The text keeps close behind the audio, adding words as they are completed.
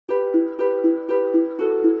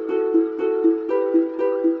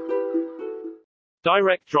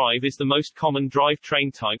Direct drive is the most common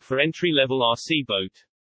drivetrain type for entry-level RC boat.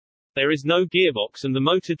 There is no gearbox and the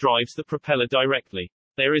motor drives the propeller directly.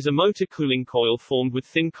 There is a motor cooling coil formed with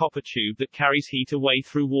thin copper tube that carries heat away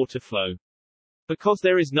through water flow. Because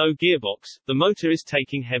there is no gearbox, the motor is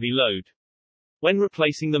taking heavy load. When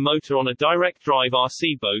replacing the motor on a direct drive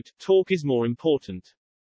RC boat, torque is more important.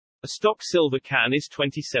 A stock silver can is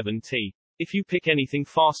 27 T. If you pick anything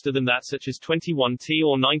faster than that, such as 21 T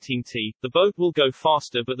or 19 T, the boat will go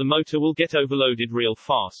faster but the motor will get overloaded real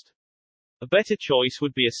fast. A better choice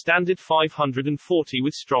would be a standard 540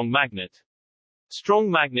 with strong magnet. Strong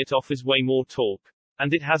magnet offers way more torque.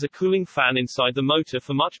 And it has a cooling fan inside the motor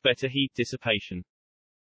for much better heat dissipation.